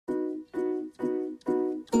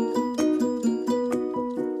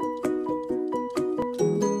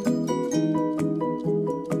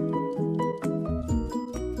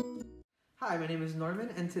my name is Norman,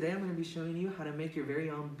 and today I'm going to be showing you how to make your very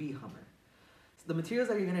own bee hummer. So the materials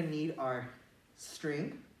that you're going to need are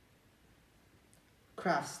string,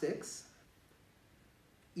 craft sticks,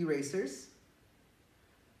 erasers,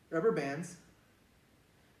 rubber bands,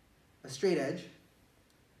 a straight edge,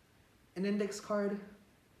 an index card,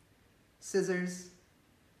 scissors,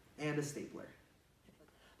 and a stapler.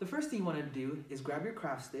 The first thing you want to do is grab your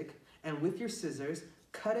craft stick and with your scissors,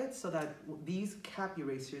 cut it so that these cap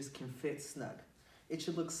erasers can fit snug. It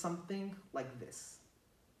should look something like this.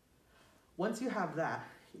 Once you have that,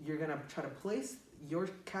 you're going to try to place your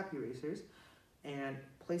cap erasers and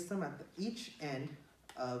place them at each end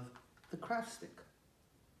of the craft stick.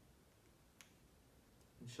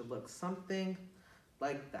 It should look something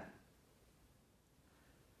like that.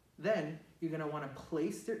 Then you're going to want to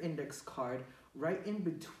place your index card right in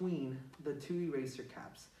between the two eraser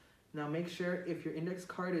caps. Now make sure if your index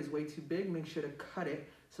card is way too big, make sure to cut it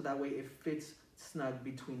so that way it fits snug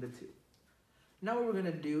between the two. Now what we're going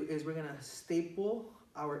to do is we're going to staple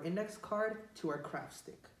our index card to our craft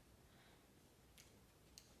stick.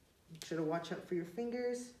 Make sure to watch out for your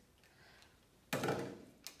fingers.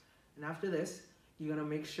 And after this, you're going to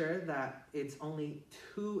make sure that it's only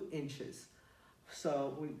 2 inches.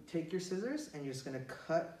 So we take your scissors and you're just going to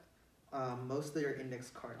cut most of your index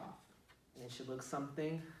card off. And it should look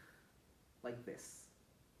something like this.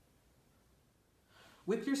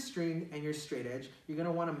 With your string and your straight edge, you're going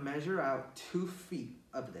to want to measure out 2 feet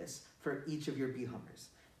of this for each of your bee hummers.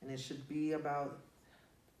 And it should be about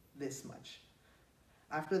this much.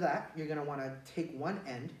 After that, you're going to want to take one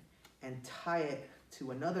end and tie it to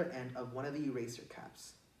another end of one of the eraser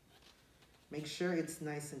caps. Make sure it's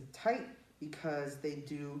nice and tight because they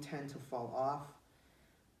do tend to fall off.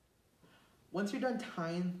 Once you're done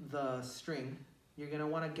tying the string, you're going to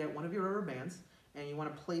want to get one of your rubber bands and you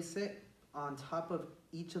want to place it on top of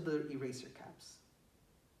each of the eraser caps.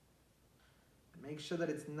 Make sure that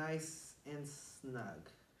it's nice and snug.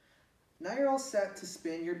 Now you're all set to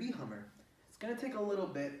spin your bee hummer. It's going to take a little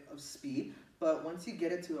bit of speed, but once you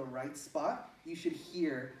get it to the right spot, you should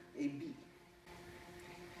hear a beep.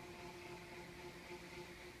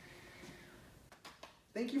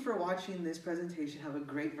 Thank you for watching this presentation. Have a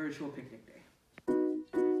great virtual picnic day.